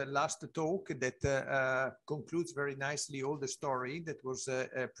this last talk that concludes very nicely all the story that was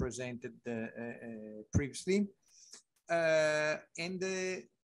presented previously.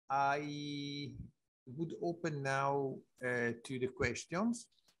 I would open now to the questions.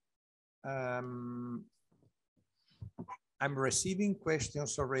 I'm receiving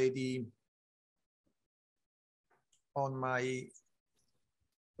questions already on my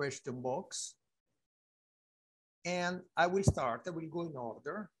question box. And I will start, I will go in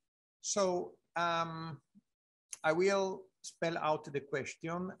order. So I will spell out the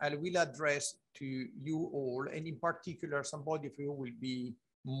question. I will address to you all, and in particular, somebody of you will be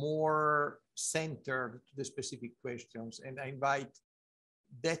more centered to the specific questions, and I invite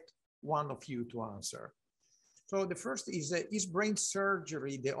that one of you to answer. So the first is brain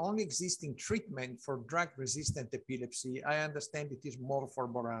surgery the only existing treatment for drug-resistant epilepsy? I understand it is more for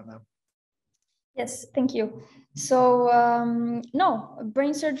Borana. Yes, thank you. So no,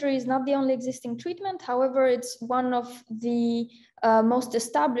 brain surgery is not the only existing treatment. However, it's one of the most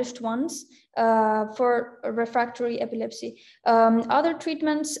established ones for refractory epilepsy. Other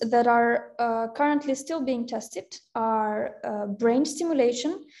treatments that are currently still being tested are brain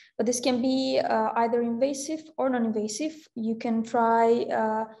stimulation, but this can be either invasive or non-invasive. You can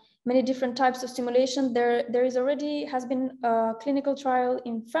try many different types of stimulation. There has been a clinical trial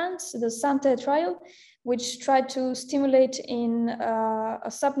in France, the Santé trial, which tried to stimulate in a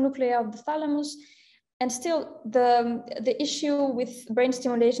subnuclei of the thalamus. And still, the issue with brain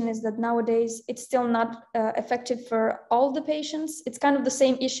stimulation is that nowadays it's still not effective for all the patients. It's kind of the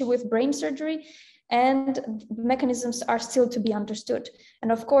same issue with brain surgery, and mechanisms are still to be understood.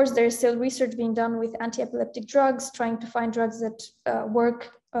 And of course, there is still research being done with anti-epileptic drugs, trying to find drugs that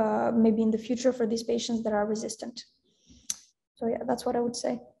work maybe in the future for these patients that are resistant. So yeah, that's what I would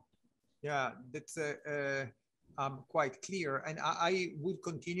say. Yeah, that's quite clear. And I will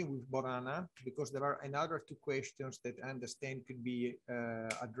continue with Borana because there are another two questions that I understand could be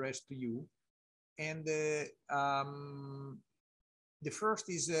addressed to you. And the first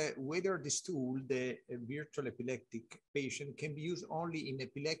is whether this tool, the virtual epileptic patient, can be used only in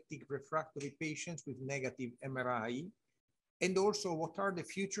epileptic refractory patients with negative MRI. And also, what are the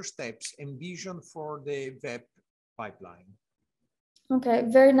future steps envisioned for the VEP pipeline? Okay,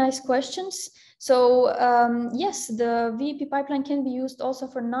 very nice questions. So yes, the VEP pipeline can be used also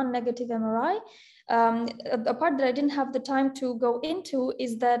for non-negative MRI. A part that I didn't have the time to go into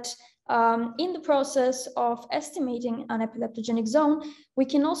is that in the process of estimating an epileptogenic zone, we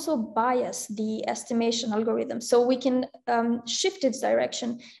can also bias the estimation algorithm. So we can shift its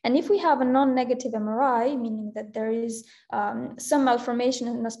direction. And if we have a non-negative MRI, meaning that there is some malformation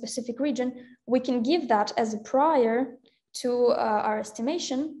in a specific region, we can give that as a prior to our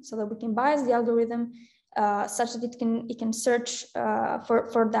estimation so that we can bias the algorithm such that it can search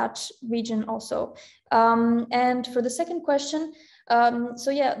for that region also. And for the second question, so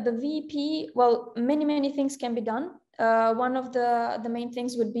yeah, the VEP, well, many things can be done. One of the main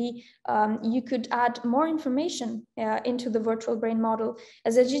things would be you could add more information into the virtual brain model.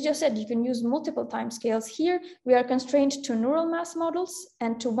 As Egidio said, you can use multiple timescales. Here, we are constrained to neural mass models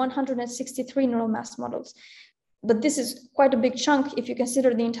and to 163 neural mass models. But this is quite a big chunk if you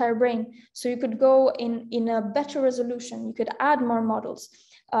consider the entire brain. So you could go in a better resolution. You could add more models.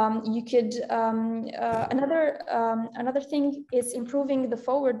 You could, another thing is improving the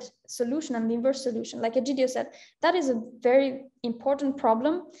forward solution and the inverse solution. Like Egidio said, that is a very important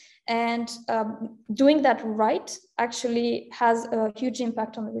problem. And doing that right actually has a huge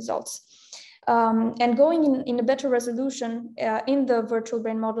impact on the results. And going in a better resolution in the virtual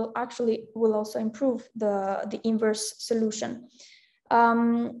brain model actually will also improve the inverse solution.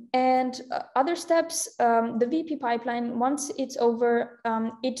 And other steps, the VEP pipeline, once it's over,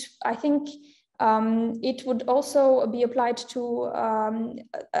 I think it would also be applied to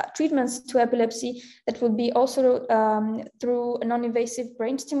treatments to epilepsy that would be also through a non-invasive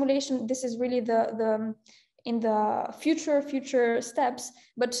brain stimulation. This is really in the future steps,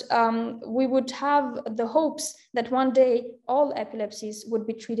 but we would have the hopes that one day all epilepsies would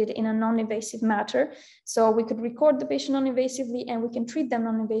be treated in a non-invasive manner. So we could record the patient non-invasively and we can treat them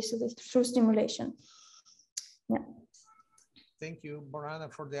non-invasively through stimulation. Yeah. Thank you,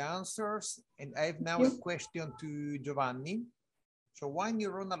 Borana, for the answers. And I have now a question to Giovanni. So why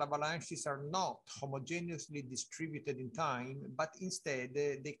neuronal avalanches are not homogeneously distributed in time, but instead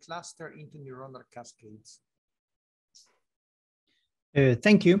they cluster into neuronal cascades?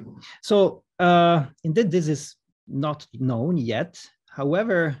 Thank you. So indeed, this is not known yet.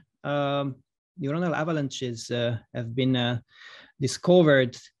 However, neuronal avalanches have been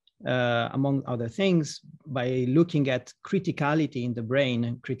discovered, among other things, by looking at criticality in the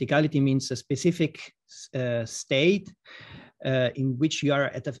brain. Criticality means a specific state in which you are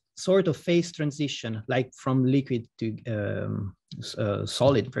at a sort of phase transition, like from liquid to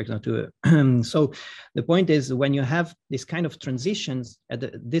solid, for example. So the point is, when you have this kind of transitions, at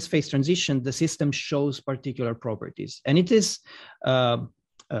this phase transition, the system shows particular properties. And it is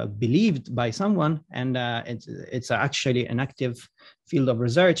believed by someone, and it's actually an active field of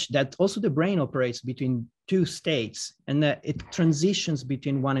research, that also the brain operates between two states, and it transitions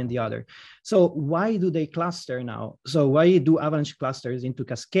between one and the other. So why do they cluster now? So why do avalanche clusters into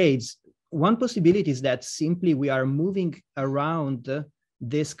cascades? One possibility is that simply we are moving around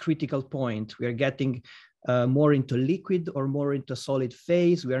this critical point. We are getting more into liquid or more into solid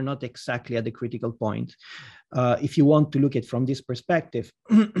phase. We are not exactly at the critical point. If you want to look at it from this perspective.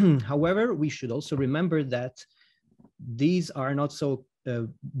 However, we should also remember that these are not so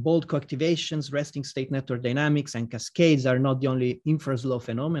bold coactivations, resting state network dynamics, and cascades are not the only infraslow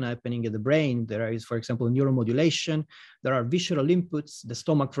phenomena happening in the brain. There is, for example, neuromodulation. There are visceral inputs. The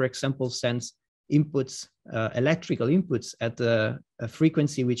stomach, for example, sends inputs, electrical inputs at a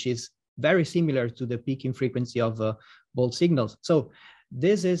frequency which is very similar to the peaking frequency of bold signals. So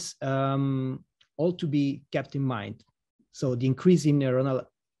this is all to be kept in mind. So the increase in neuronal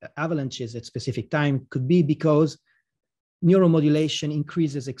avalanches at specific time could be because neuromodulation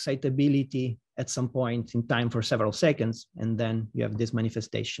increases excitability at some point in time for several seconds, and then you have this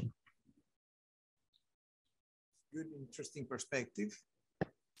manifestation. Good, interesting perspective.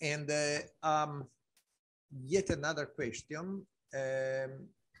 And yet another question. Are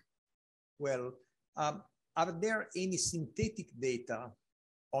there any synthetic data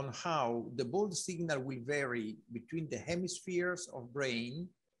on how the bold signal will vary between the hemispheres of brain,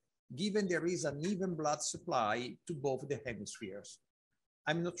 given there is an even blood supply to both the hemispheres?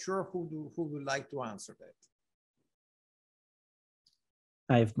 I'm not sure who would like to answer that.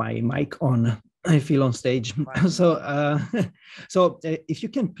 I have my mic on. I feel on stage. So if you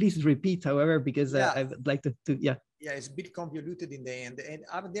can please repeat, however, because I would like to yeah. Yeah, it's a bit convoluted in the end. And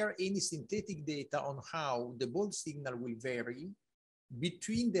are there any synthetic data on how the bold signal will vary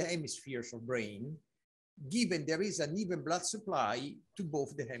between the hemispheres of brain, given there is an even blood supply to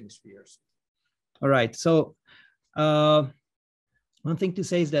both the hemispheres? All right. So one thing to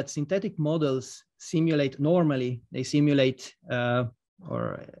say is that synthetic models simulate, normally they simulate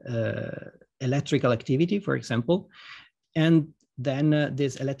electrical activity, for example, and then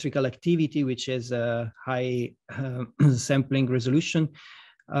this electrical activity, which is a high sampling resolution,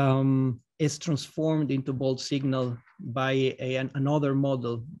 is transformed into bold signal by another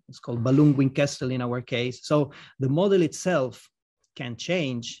model. It's called Ballung-Winkestel in our case. So the model itself can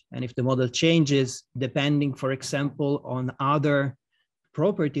change. And if the model changes, depending, for example, on other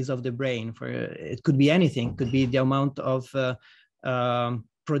properties of the brain, it could be anything. It could be the amount of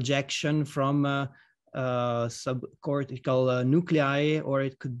projection from subcortical nuclei, or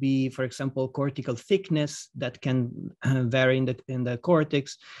it could be, for example, cortical thickness that can vary in the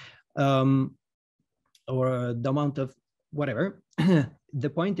cortex, or the amount of whatever. The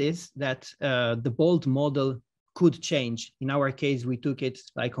point is that the bold model could change. In our case, we took it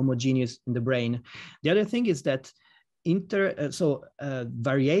like homogeneous in the brain. The other thing is that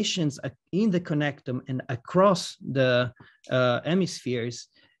variations in the connectome and across the hemispheres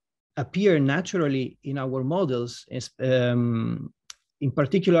appear naturally in our models, in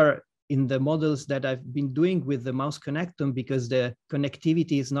particular in the models that I've been doing with the mouse connectome, because the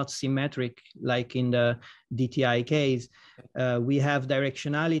connectivity is not symmetric like in the DTI case. We have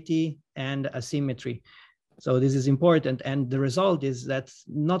directionality and asymmetry. So this is important. And the result is that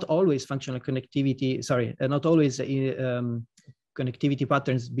not always functional connectivity, not always connectivity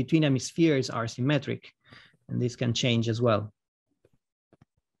patterns between hemispheres are symmetric. And this can change as well.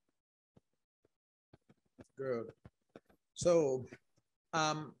 Good. So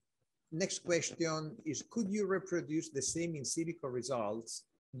next question is, could you reproduce the same in silico results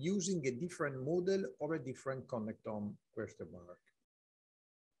using a different model or a different connectome? ?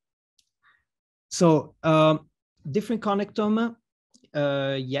 So different connectome,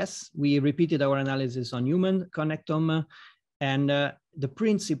 yes, we repeated our analysis on human connectome, and the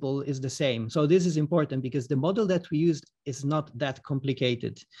principle is the same. So this is important because the model that we used is not that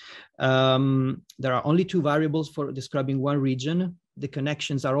complicated. There are only two variables for describing one region. The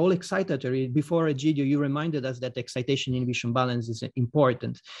connections are all excitatory. Before, Egidio, you reminded us that excitation inhibition balance is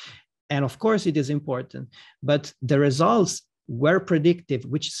important. And of course it is important, but the results were predictive,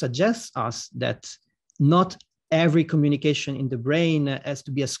 which suggests us that not every communication in the brain has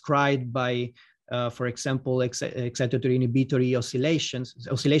to be ascribed by for example, excitatory inhibitory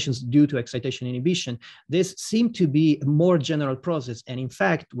oscillations due to excitation inhibition. This seemed to be a more general process. And in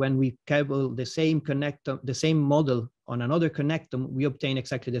fact, when we cable the same model on another connectome, we obtain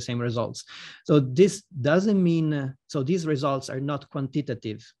exactly the same results. So this doesn't mean, so these results are not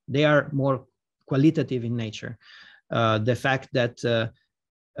quantitative. They are more qualitative in nature. The fact that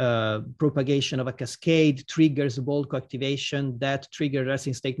propagation of a cascade triggers ball coactivation, that trigger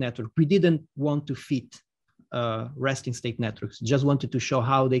resting state network. We didn't want to fit resting state networks, just wanted to show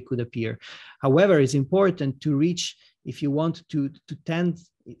how they could appear. However, it's important to reach, if you want to tend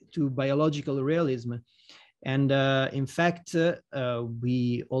to biological realism. And in fact,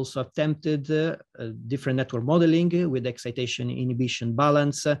 we also attempted different network modeling with excitation inhibition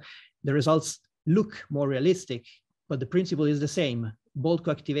balance. The results look more realistic, but the principle is the same. Ball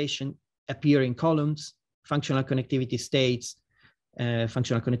coactivation appear in columns, functional connectivity states,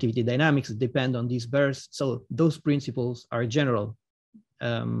 functional connectivity dynamics depend on these bursts. So those principles are general.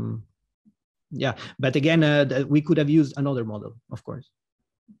 Yeah, but again, we could have used another model, of course.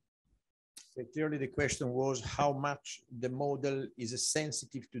 So clearly the question was how much the model is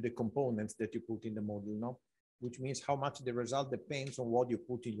sensitive to the components that you put in the model, no? Which means how much the result depends on what you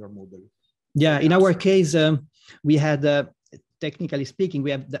put in your model. Yeah, in our case, we had, technically speaking,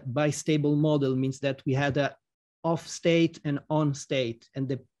 we have the bistable model, means that we had a off state and on state, and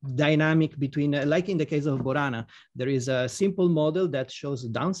the dynamic between, like in the case of Borana, there is a simple model that shows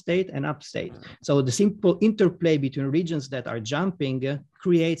down state and up state. So the simple interplay between regions that are jumping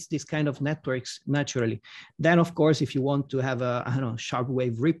creates this kind of networks naturally. Then, of course, if you want to have I don't know, sharp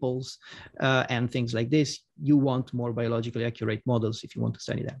wave ripples and things like this, you want more biologically accurate models if you want to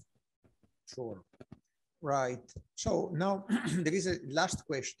study that. Sure. Right. So now there is a last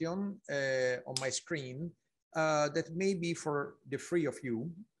question on my screen that may be for the three of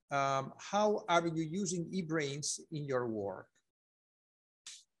you. How are you using eBrains in your work?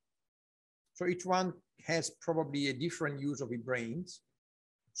 So each one has probably a different use of eBrains.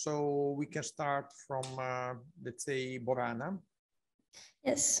 So we can start from, let's say, Borana.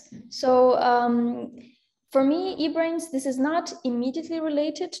 Yes. So for me, eBrains, this is not immediately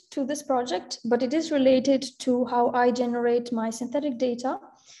related to this project, but it is related to how I generate my synthetic data.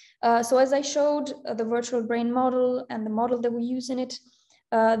 So as I showed the virtual brain model and the model that we use in it,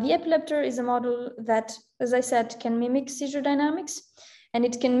 the epileptor is a model that, as I said, can mimic seizure dynamics, and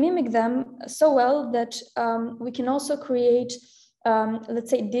it can mimic them so well that we can also create let's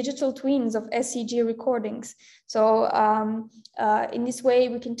say digital twins of SEG recordings. So in this way,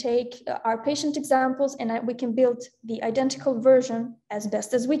 we can take our patient examples and we can build the identical version as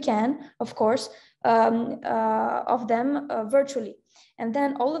best as we can, of course, of them virtually. And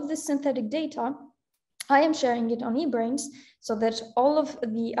then all of this synthetic data, I am sharing it on eBrains so that all of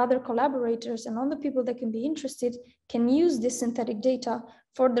the other collaborators and all the people that can be interested can use this synthetic data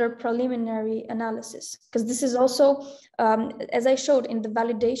for their preliminary analysis. Because this is also, as I showed in the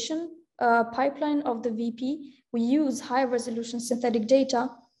validation pipeline of the VP, we use high resolution synthetic data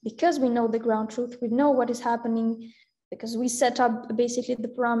because we know the ground truth, we know what is happening, because we set up basically the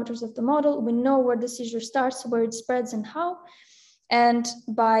parameters of the model, we know where the seizure starts, where it spreads and how. And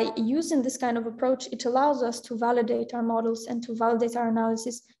by using this kind of approach, it allows us to validate our models and to validate our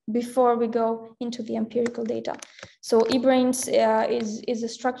analysis before we go into the empirical data. So eBrains is a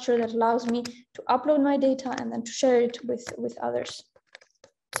structure that allows me to upload my data and then to share it with others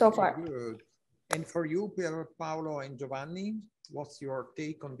so far. Good. And for you, Pierpaolo and Giovanni, what's your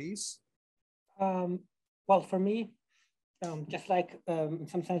take on this? Well, for me, just like in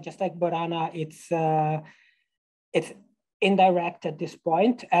some sense, just like Borana, it's indirect at this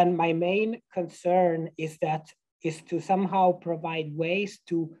point, and my main concern is to somehow provide ways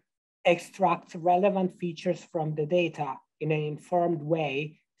to extract relevant features from the data in an informed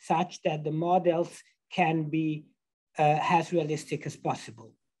way, such that the models can be as realistic as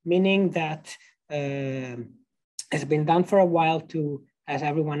possible. Meaning that it's been done for a while to, as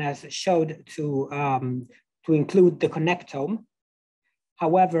everyone has showed, to include the connectome.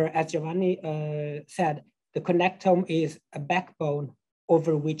 However, as Giovanni said, the connectome is a backbone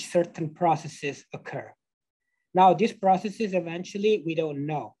over which certain processes occur. Now, these processes, eventually, we don't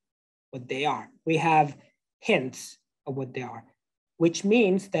know what they are. We have hints of what they are, which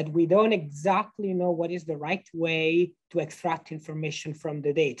means that we don't exactly know what is the right way to extract information from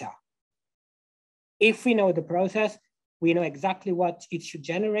the data. If we know the process, we know exactly what it should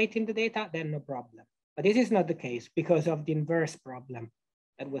generate in the data, then no problem. But this is not the case because of the inverse problem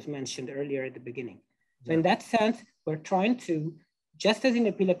that was mentioned earlier at the beginning. So in that sense, we're trying to, just as in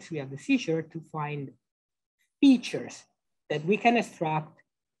epilepsy we have the seizure, to find features that we can extract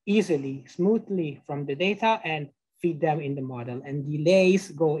easily, smoothly from the data and feed them in the model, and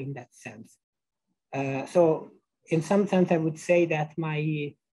delays go in that sense. So in some sense, I would say that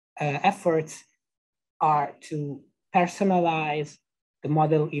my efforts are to personalize the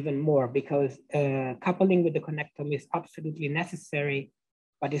model even more, because coupling with the connectome is absolutely necessary,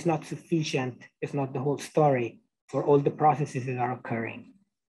 but it's not sufficient. It's not the whole story for all the processes that are occurring.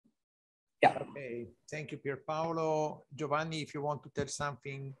 Yeah. Okay, thank you, Pierpaolo. Giovanni, if you want to tell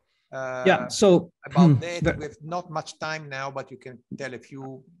something so about that, we have not much time now, but you can tell a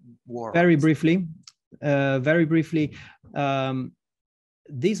few words. Very briefly,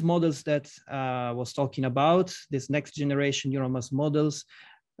 these models that I was talking about, this next generation neural mass models,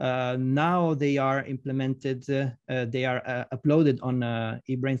 now they are implemented, they are uploaded on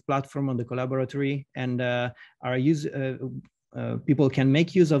eBrain's platform on the collaboratory, and are used. People can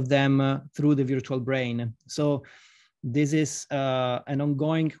make use of them through the virtual brain. So this is an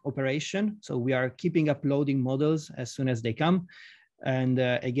ongoing operation. So we are keeping uploading models as soon as they come. And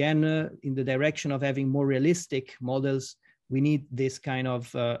again, in the direction of having more realistic models, we need this kind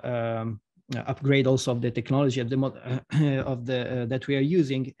of upgrade also of the technology of the that we are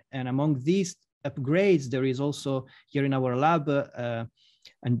using. And among these upgrades, there is also here in our lab a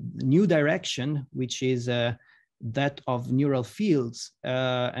new direction, which is that of neural fields,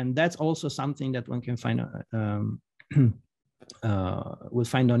 and that's also something that one can find will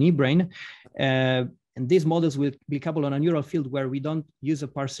find on eBrain. And these models will be coupled on a neural field where we don't use a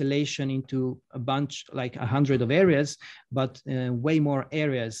parcellation into a bunch like 100 of areas, but way more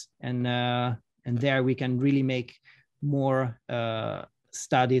areas, and there we can really make more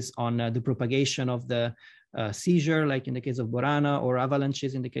studies on the propagation of the seizure, like in the case of Borana, or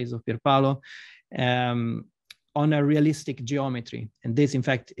avalanches in the case of Pierpaolo. On a realistic geometry. And this, in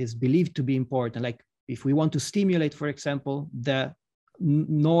fact, is believed to be important. Like if we want to stimulate, for example, the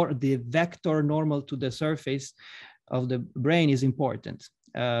vector normal to the surface of the brain is important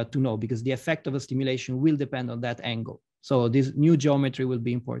to know, because the effect of a stimulation will depend on that angle. So this new geometry will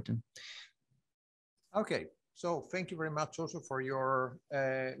be important. Okay, so thank you very much also for your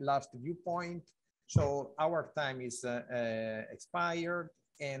last viewpoint. So our time is expired,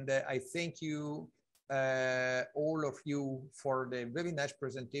 and I thank you all of you for the very nice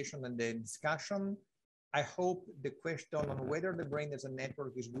presentation and the discussion. I hope the question on whether the brain as a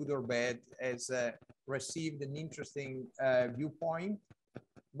network is good or bad has received an interesting viewpoint.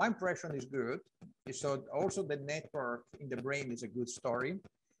 My impression is good. So also the network in the brain is a good story.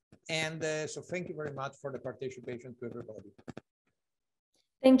 And so thank you very much for the participation to everybody.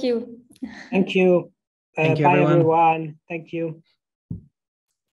 Thank you. Thank you. Thank you, bye, everyone. everyone. Thank you.